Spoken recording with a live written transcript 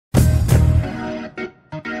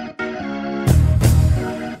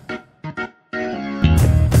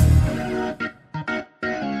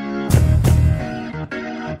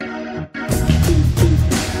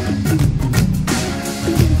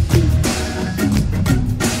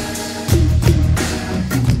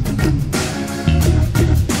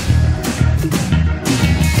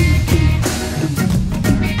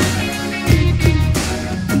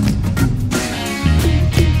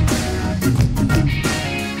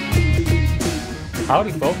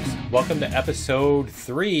Howdy folks, welcome to episode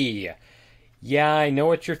 3. Yeah, I know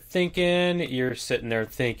what you're thinking. You're sitting there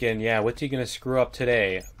thinking, yeah, what's he going to screw up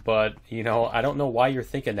today? But, you know, I don't know why you're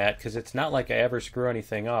thinking that, because it's not like I ever screw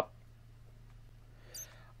anything up.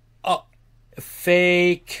 Oh,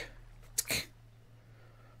 fake.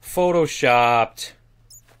 Photoshopped.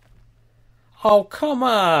 Oh, come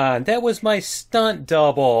on. That was my stunt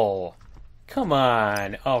double. Come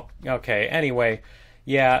on. Oh, okay. Anyway,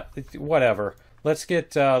 yeah, whatever. Let's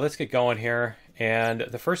get going here. And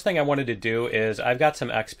the first thing I wanted to do is I've got some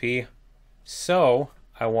XP, so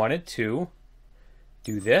I wanted to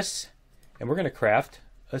do this, and we're going to craft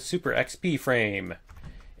a super XP frame.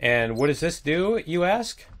 And what does this do, you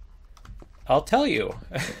ask? I'll tell you.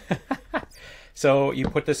 So you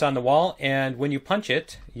put this on the wall, and when you punch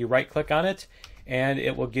it, you right-click on it, and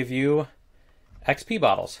it will give you XP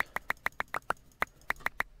bottles.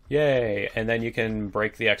 Yay! And then you can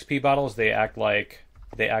break the XP bottles. They act like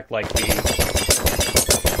the.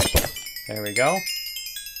 There we go.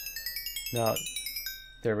 Now,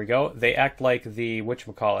 there we go. They act like the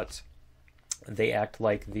whatchamacallits. They act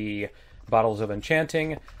like the bottles of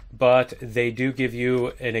enchanting, but they do give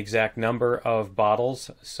you an exact number of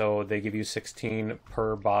bottles. So they give you 16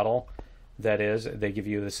 per bottle. That is, they give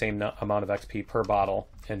you the same amount of XP per bottle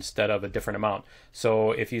instead of a different amount.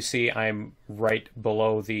 So if you see, I'm right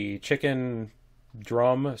below the chicken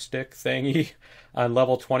drum stick thingy on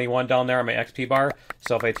level 21 down there on my XP bar.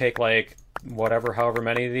 So if I take like whatever, however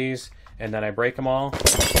many of these, and then I break them all,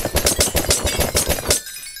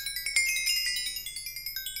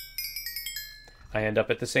 I end up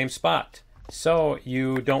at the same spot. So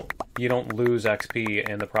you don't lose XP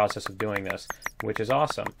in the process of doing this, which is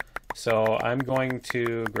awesome. So I'm going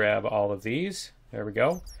to grab all of these. There we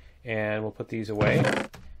go. And we'll put these away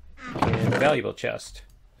in the valuable chest.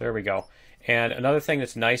 There we go. And another thing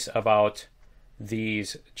that's nice about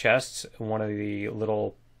these chests, one of the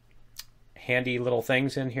little handy little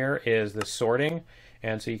things in here is the sorting.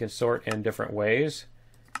 And so you can sort in different ways,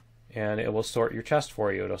 and it will sort your chest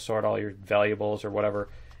for you. It'll sort all your valuables or whatever.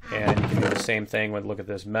 And you can do the same thing with, look at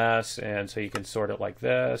this mess, and so you can sort it like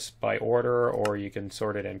this by order, or you can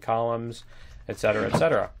sort it in columns, etc.,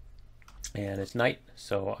 etc. And it's night,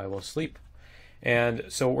 so I will sleep. And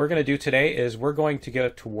so what we're going to do today is we're going to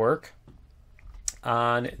get to work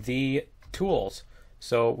on the tools.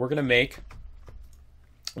 So we're going to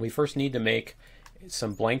we first need to make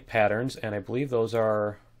some blank patterns, and I believe those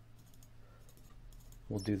are,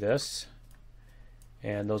 we'll do this.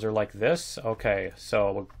 And those are like this. Okay,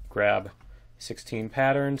 so we'll grab 16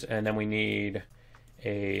 patterns, and then we need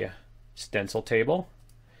a stencil table.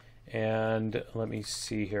 And let me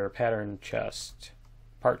see here, pattern chest,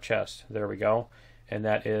 part chest, there we go. And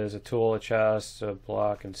that is a tool, a chest, a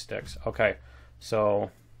block, and sticks. Okay, so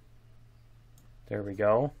there we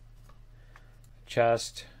go.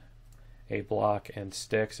 Chest, a block, and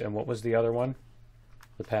sticks. And what was the other one?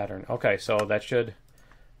 The pattern. Okay, so that should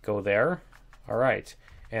go there. All right,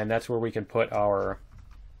 and that's where we can put our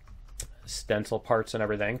stencil parts and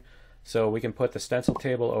everything. So we can put the stencil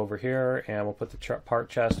table over here, and we'll put the part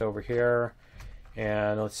chest over here.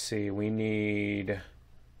 And let's see, we need,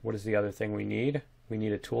 what is the other thing we need? We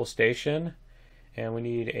need a tool station, and we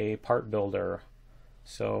need a part builder.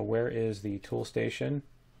 So where is the tool station?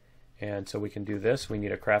 And so we can do this. We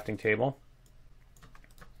need a crafting table.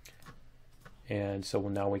 And so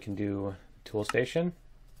now we can do tool station.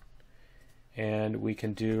 And we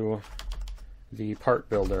can do the part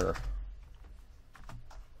builder.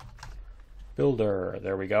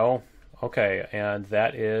 There we go. Okay, and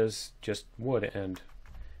that is just wood. And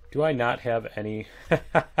do I not have any?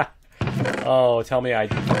 Oh, tell me I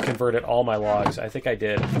converted all my logs. I think I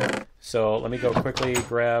did. So let me go quickly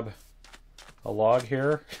grab a log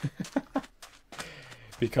here.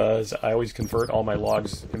 Because I always convert all my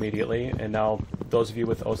logs immediately. And now those of you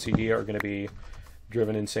with OCD are going to be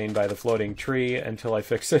driven insane by the floating tree until I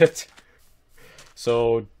fix it.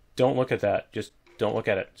 So don't look at that. Just don't look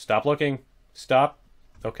at it. Stop looking. Stop.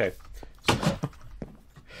 Okay.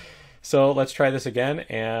 So let's try this again,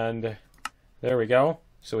 and there we go.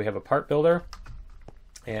 So we have a part builder,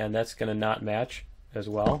 and that's going to not match as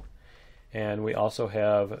well. And we also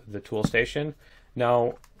have the tool station.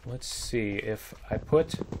 Now let's see if I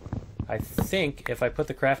put, I think if I put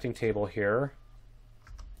the crafting table here,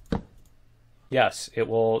 yes, it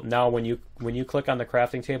will. Now when you click on the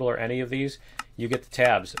crafting table or any of these, you get the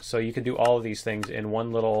tabs. So you can do all of these things in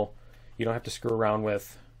one little, you don't have to screw around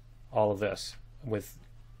with all of this, with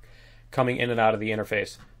coming in and out of the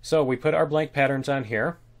interface. So we put our blank patterns on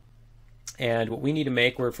here, and what we need to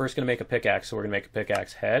make, we're first going to make a pickaxe. So we're going to make a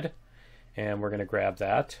pickaxe head, and we're going to grab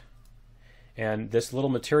that. And this little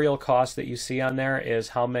material cost that you see on there is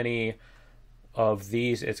how many of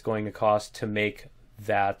these it's going to cost to make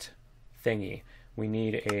that thingy. We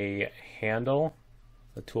need a handle,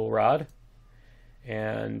 a tool rod,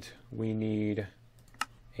 and we need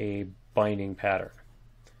a binding pattern.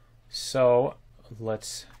 So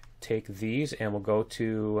let's take these and we'll go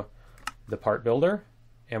to the part builder,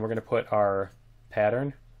 and we're going to put our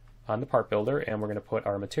pattern on the part builder, and we're going to put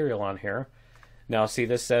our material on here. Now see,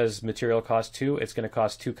 this says material cost 2. It's going to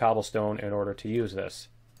cost 2 cobblestone in order to use this,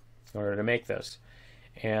 in order to make this.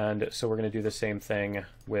 And so we're going to do the same thing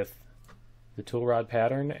with the tool rod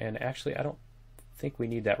pattern, and actually I don't think we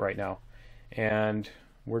need that right now. And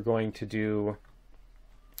we're going to do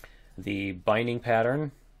the binding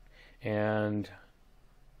pattern, and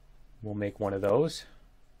we'll make one of those.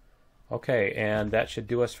 Okay, and that should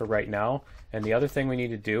do us for right now. And the other thing we need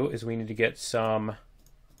to do is we need to get some,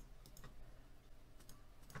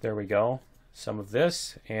 there we go, some of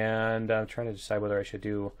this, and I'm trying to decide whether I should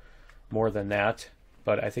do more than that,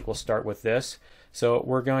 but I think we'll start with this. So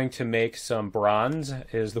we're going to make some bronze,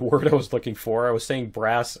 is the word I was looking for. I was saying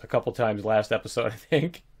brass a couple times last episode, I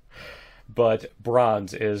think, but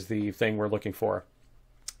bronze is the thing we're looking for.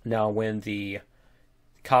 Now when the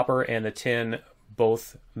copper and the tin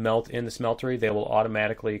both melt in the smeltery, they will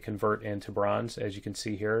automatically convert into bronze. As you can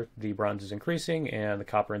see here, the bronze is increasing and the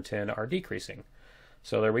copper and tin are decreasing.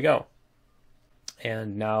 So there we go.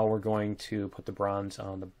 And now we're going to put the bronze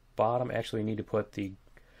on the bottom. Actually, we need to put the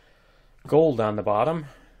gold on the bottom,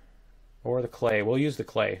 or the clay. We'll use the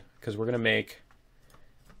clay because we're going to make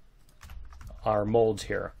our molds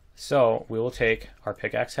here. So we will take our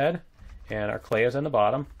pickaxe head, and our clay is on the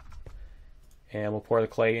bottom, and we'll pour the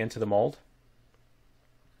clay into the mold.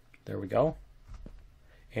 There we go.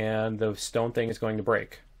 And the stone thing is going to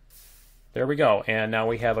break. There we go. And now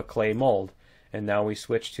we have a clay mold. And now we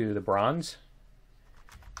switch to the bronze,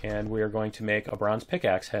 and we are going to make a bronze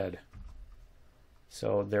pickaxe head.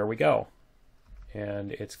 So there we go.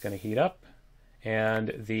 And it's going to heat up,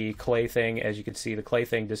 and the clay thing, as you can see, the clay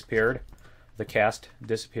thing disappeared. The cast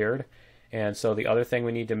disappeared. And so the other thing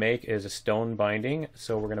we need to make is a stone binding.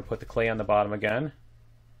 So we're going to put the clay on the bottom again.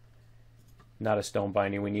 Not a stone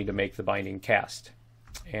binding, we need to make the binding cast.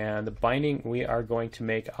 And the binding we are going to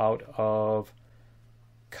make out of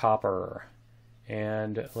copper.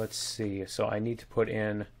 And let's see, so I need to put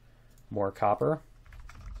in more copper,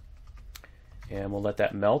 and we'll let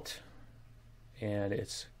that melt, and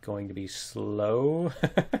it's going to be slow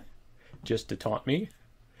just to taunt me.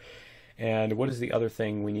 And what is the other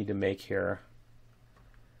thing we need to make here?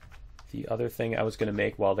 The other thing I was going to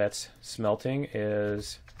make while that's smelting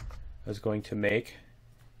is I was going to make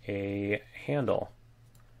a handle.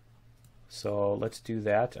 So let's do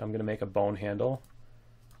that. I'm going to make a bone handle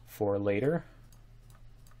for later.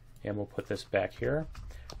 And we'll put this back here.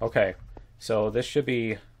 Okay, so this should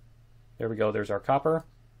be, there we go, there's our copper.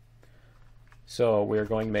 So we're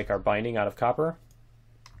going to make our binding out of copper.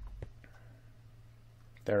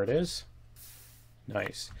 There it is.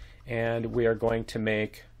 Nice. And we are going to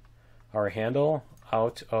make our handle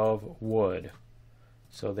out of wood.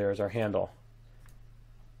 So there's our handle.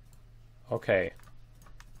 Okay.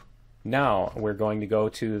 Now we're going to go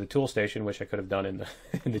to the tool station, which I could have done in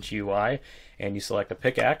the GUI, and you select a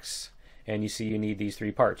pickaxe, and you see you need these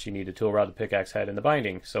 3 parts. You need a tool rod, the pickaxe head, and the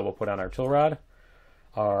binding. So we'll put on our tool rod,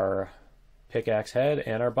 our pickaxe head,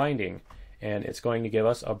 and our binding, and it's going to give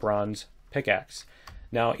us a bronze pickaxe.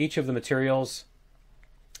 Now each of these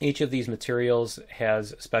materials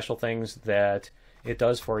has special things that it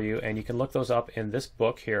does for you, and you can look those up in this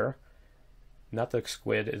book here. Not the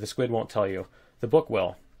squid won't tell you. The book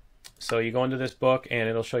will. So you go into this book and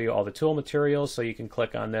it'll show you all the tool materials, so you can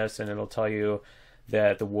click on this and it'll tell you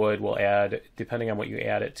that the wood will add, depending on what you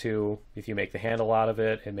add it to, if you make the handle out of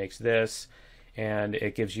it, it makes this, and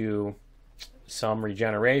it gives you some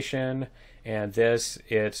regeneration. And this,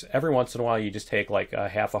 it's every once in a while you just take like a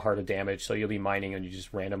half a heart of damage, so you'll be mining and you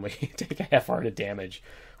just randomly take a half heart of damage,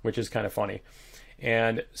 which is kind of funny.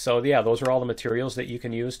 And so yeah, those are all the materials that you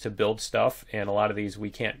can use to build stuff, and a lot of these we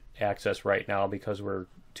can't access right now because we're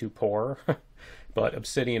too poor. But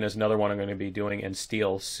obsidian is another one I'm going to be doing, and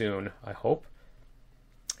steel soon, I hope.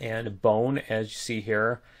 And bone, as you see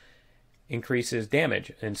here, increases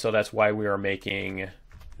damage, and so that's why we are making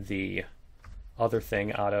the other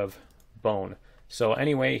thing out of bone. So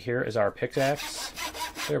anyway, here is our pickaxe.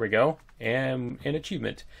 There we go, and an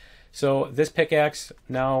achievement. So this pickaxe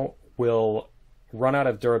now will run out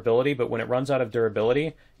of durability, but when it runs out of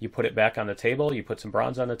durability, you put it back on the table, you put some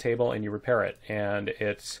bronze on the table, and you repair it, and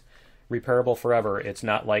it's repairable forever. It's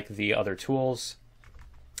not like the other tools.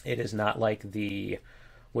 It is not like the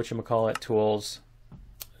whatchamacallit tools,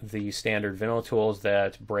 the standard vanilla tools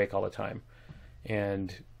that break all the time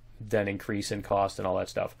and then increase in cost and all that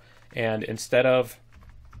stuff. And instead of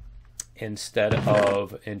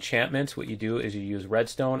enchantments, what you do is you use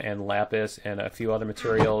redstone and lapis and a few other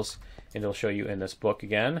materials, and it'll show you in this book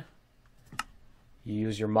again. You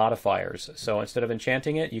use your modifiers. So instead of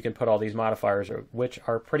enchanting it, you can put all these modifiers, which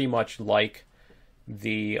are pretty much like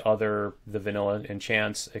the vanilla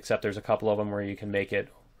enchants, except there's a couple of them where you can make it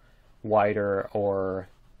wider or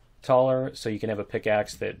taller, so you can have a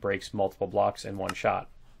pickaxe that breaks multiple blocks in one shot.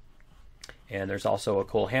 And there's also a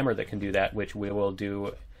cool hammer that can do that, which we will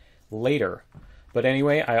do later. But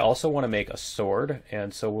anyway, I also want to make a sword,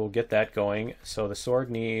 and so we'll get that going. So the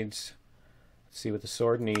sword needs, let's see what the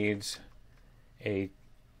sword needs: a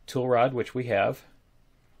tool rod, which we have,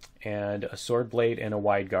 and a sword blade and a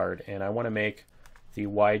wide guard. And I want to make the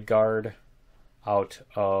wide guard out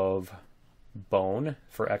of bone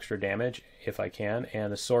for extra damage if I can,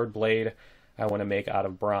 and the sword blade I want to make out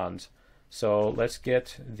of bronze. So let's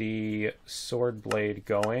get the sword blade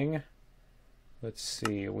going. Let's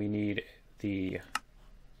see, we need the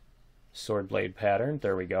sword blade pattern.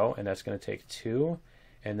 There we go, and that's going to take 2.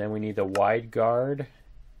 And then we need the wide guard,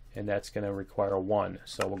 and that's going to require 1.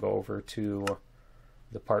 So we'll go over to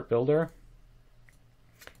the part builder,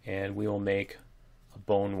 and we will make a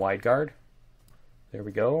bone wide guard. There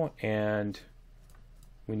we go, and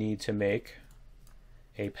we need to make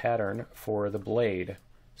a pattern for the blade.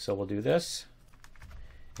 So we'll do this,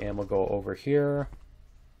 and we'll go over here,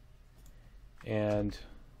 and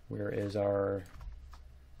where is our,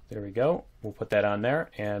 there we go, we'll put that on there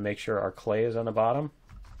and make sure our clay is on the bottom,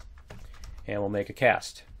 and we'll make a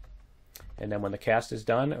cast. And then when the cast is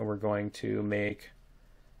done, we're going to make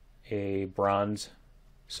a bronze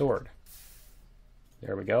sword.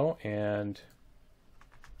 There we go, and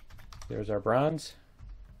there's our bronze.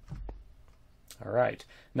 All right,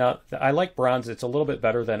 now I like bronze. It's a little bit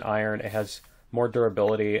better than iron. It has more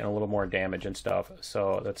durability and a little more damage and stuff,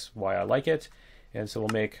 so that's why I like it. And so we'll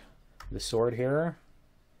make the sword here,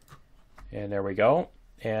 and there we go.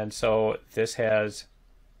 And so this has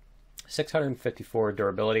 654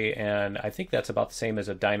 durability, and I think that's about the same as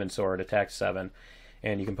a diamond sword, attack 7,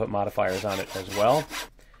 and you can put modifiers on it as well.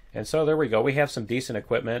 And so there we go, we have some decent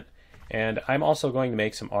equipment. And I'm also going to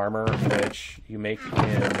make some armor, which you make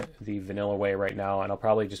in the vanilla way right now, and I'll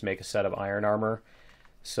probably just make a set of iron armor.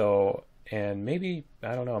 So, and maybe,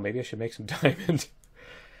 I don't know, maybe I should make some diamond.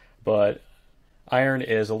 But iron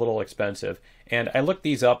is a little expensive. And I looked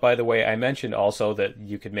these up, by the way. I mentioned also that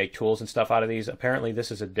you could make tools and stuff out of these. Apparently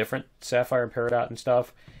this is a different sapphire and peridot and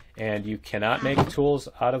stuff, and you cannot make tools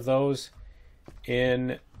out of those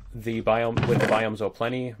in the biome with the Biomes O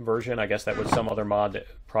Plenty version. I guess that was some other mod,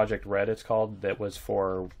 Project Red it's called, that was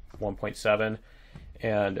for 1.7,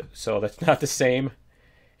 and so that's not the same.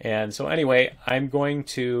 And so anyway, I'm going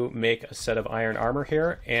to make a set of iron armor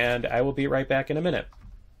here, and I will be right back in a minute.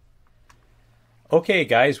 Okay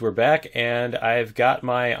guys, we're back, and I've got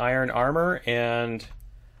my iron armor, and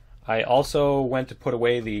I also went to put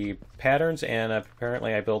away the patterns, and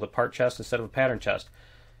apparently I built a part chest instead of a pattern chest.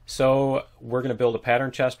 So we're going to build a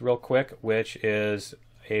pattern chest real quick, which is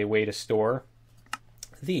a way to store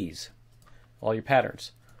these, all your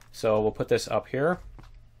patterns. So we'll put this up here,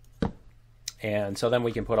 and so then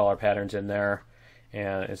we can put all our patterns in there,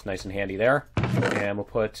 and it's nice and handy there. And we'll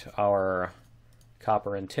put our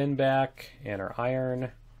copper and tin back, and our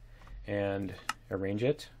iron, and arrange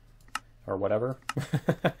it, or whatever.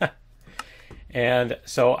 And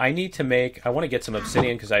so I need to make, I want to get some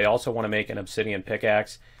obsidian because I also want to make an obsidian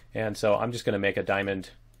pickaxe. And so I'm just going to make a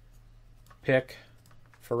diamond pick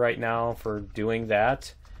for right now for doing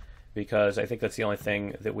that, because I think that's the only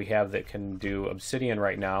thing that we have that can do obsidian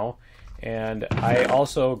right now. And I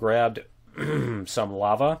also grabbed some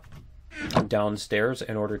lava downstairs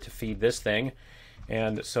in order to feed this thing.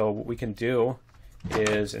 And so what we can do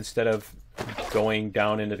is, instead of going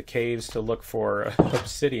down into the caves to look for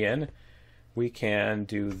obsidian, we can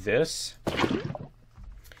do this.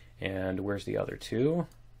 And where's the other two?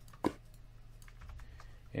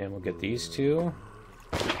 And we'll get these two.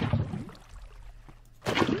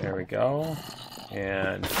 There we go.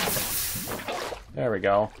 And there we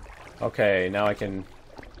go. Okay, now I can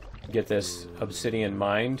get this obsidian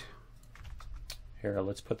mined. Here,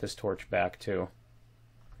 let's put this torch back too.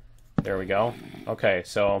 There we go. Okay,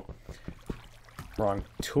 so wrong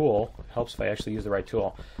tool. Helps if I actually use the right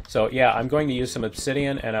tool. So yeah, I'm going to use some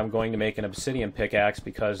obsidian, and I'm going to make an obsidian pickaxe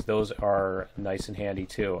because those are nice and handy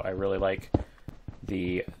too. I really like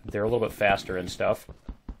they're a little bit faster and stuff.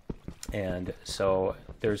 And so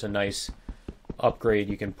there's a nice upgrade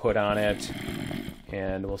you can put on it.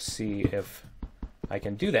 and we'll see if I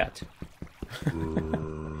can do that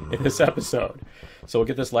in this episode. So we'll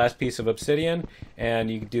get this last piece of obsidian, and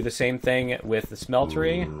you can do the same thing with the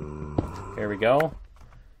smeltery. Here we go.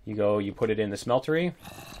 You put it in the smeltery,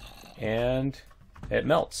 and it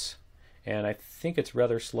melts. And I think it's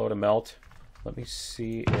rather slow to melt. Let me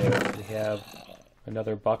see if we have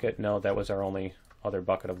another bucket. No, that was our only other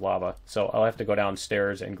bucket of lava. So I'll have to go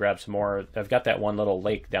downstairs and grab some more. I've got that one little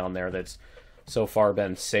lake down there that's so far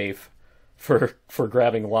been safe for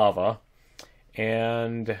grabbing lava.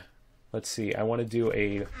 And let's see, I want to do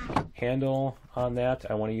a handle on that.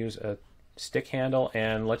 I want to use a stick handle,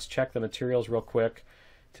 and let's check the materials real quick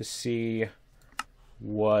to see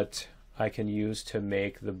what I can use to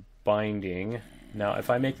make the binding. Now, if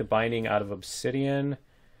I make the binding out of obsidian,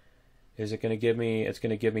 is it going to give me, it's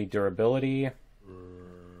going to give me durability.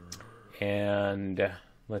 And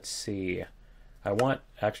let's see, I want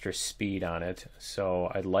extra speed on it,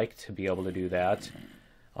 so I'd like to be able to do that.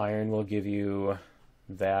 Iron will give you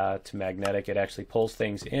that. Magnetic, it actually pulls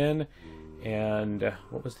things in. And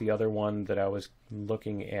what was the other one that I was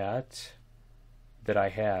looking at that I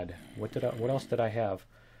had? What else did I have?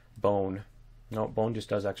 Bone. No, bone just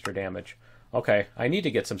does extra damage. Okay, I need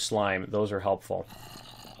to get some slime. Those are helpful.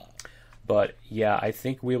 But yeah, I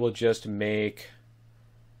think we will just make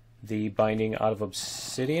the binding out of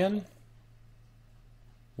obsidian.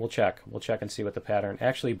 We'll check and see what the pattern.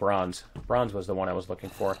 Actually, bronze. Bronze was the one I was looking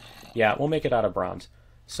for. Yeah, we'll make it out of bronze.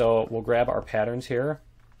 So we'll grab our patterns here.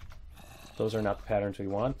 Those are not the patterns we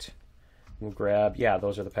want. We'll grab, yeah,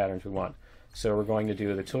 those are the patterns we want. So we're going to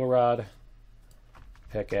do the tool rod,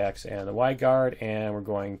 pickaxe, and the wide guard, and we're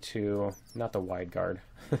going to, not the wide guard.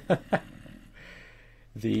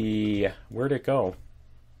 Where'd it go?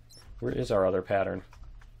 Where is our other pattern?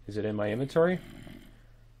 Is it in my inventory?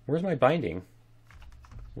 Where's my binding?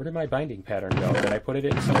 Where did my binding pattern go? Did I put it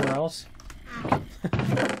in somewhere else?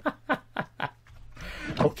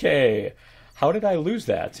 Okay, how did I lose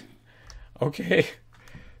that? Okay,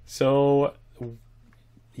 so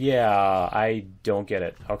yeah, I don't get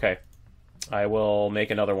it. Okay, I will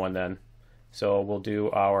make another one then. So we'll do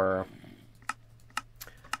our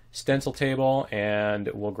stencil table, and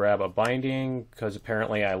we'll grab a binding, because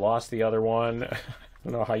apparently I lost the other one. I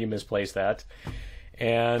don't know how you misplaced that.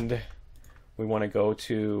 And we want to go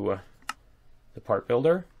to the part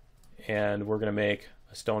builder, and we're going to make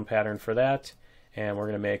a stone pattern for that, and we're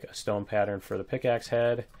going to make a stone pattern for the pickaxe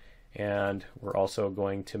head, and we're also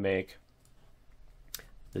going to make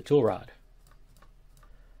the tool rod.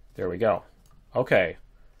 There we go. Okay,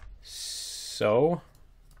 so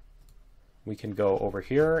we can go over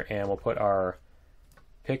here, and we'll put our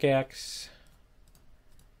pickaxe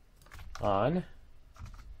on,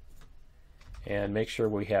 and make sure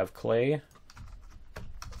we have clay.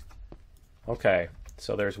 Okay,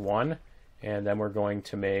 so there's one, and then we're going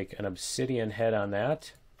to make an obsidian head on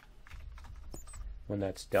that. When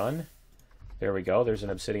that's done, there we go, there's an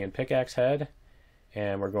obsidian pickaxe head,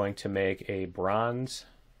 and we're going to make a bronze.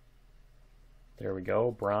 There we go,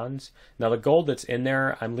 bronze. Now the gold that's in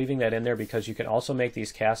there, I'm leaving that in there because you can also make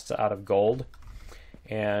these casts out of gold.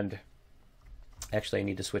 And actually I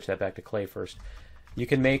need to switch that back to clay first. You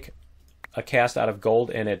can make a cast out of gold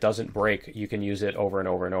and it doesn't break. You can use it over and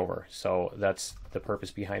over and over. So that's the purpose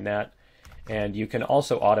behind that. And you can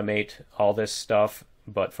also automate all this stuff,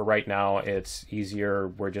 but for right now it's easier.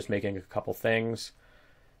 We're just making a couple things,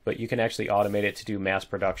 but you can actually automate it to do mass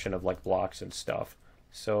production of like blocks and stuff.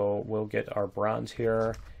 So we'll get our bronze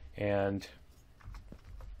here, and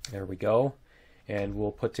there we go. And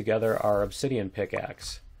we'll put together our obsidian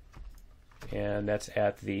pickaxe, and that's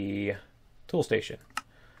at the tool station.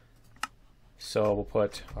 So we'll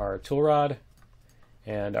put our tool rod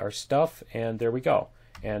and our stuff, and there we go.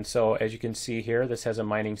 And so as you can see here, this has a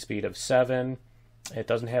mining speed of 7. It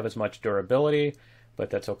doesn't have as much durability, but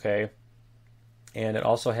that's okay. And it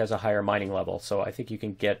also has a higher mining level. So I think you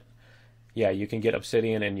can get, yeah, you can get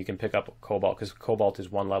obsidian and you can pick up cobalt, because cobalt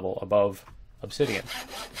is 1 level above obsidian.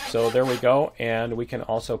 So there we go. And we can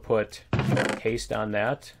also put haste on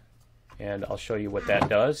that, and I'll show you what that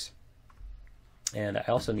does. And I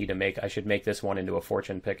also need to make, I should make this one into a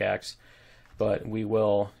fortune pickaxe, but we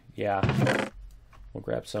will, yeah, we'll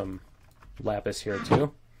grab some lapis here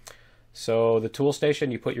too. So the tool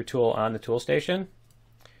station, you put your tool on the tool station,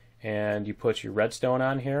 and you put your redstone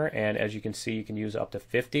on here, and as you can see, you can use up to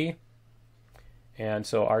 50. And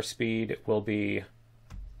so our speed will be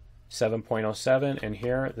 7.07, and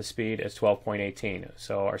here the speed is 12.18.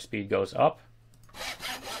 So our speed goes up,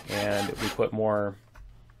 and we put more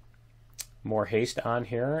haste on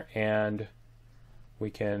here, and we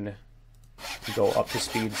can go up to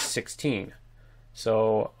speed 16.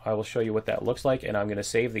 So I will show you what that looks like, and I'm going to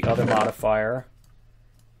save the other modifier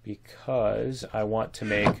because I want to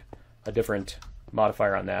make a different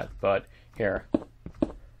modifier on that. But here,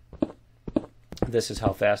 this is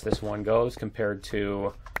how fast this one goes compared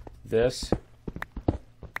to this.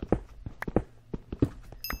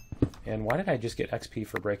 And why did I just get XP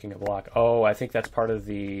for breaking a block? Oh, I think that's part of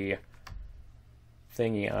the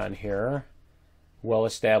thingy on here. Well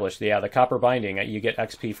established. Yeah, the copper binding, you get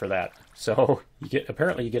XP for that. So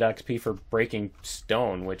apparently you get XP for breaking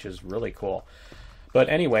stone, which is really cool. But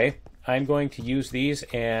anyway, I'm going to use these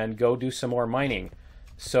and go do some more mining.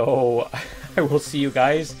 So I will see you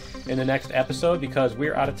guys in the next episode because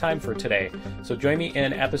we're out of time for today. So join me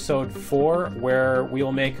in episode 4 where we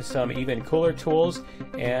will make some even cooler tools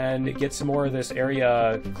and get some more of this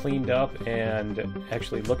area cleaned up and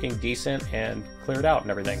actually looking decent and cleared out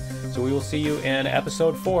and everything. So we will see you in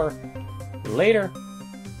episode 4. Later!